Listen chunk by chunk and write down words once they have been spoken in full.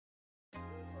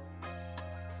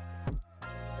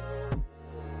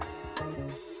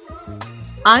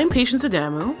I'm Patience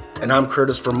Adamu. And I'm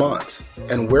Curtis Vermont.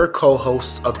 And we're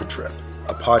co-hosts of The Trip,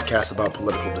 a podcast about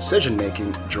political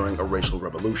decision-making during a racial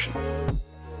revolution.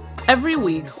 Every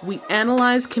week, we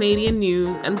analyze Canadian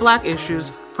news and Black issues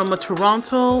from a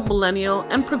Toronto, millennial,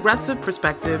 and progressive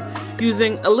perspective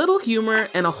using a little humor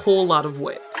and a whole lot of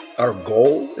wit. Our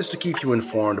goal is to keep you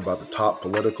informed about the top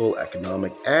political,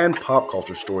 economic, and pop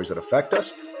culture stories that affect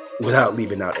us without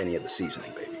leaving out any of the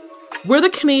seasoning, baby. We're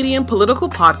the Canadian political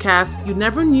podcast you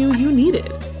never knew you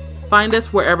needed. Find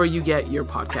us wherever you get your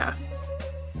podcasts.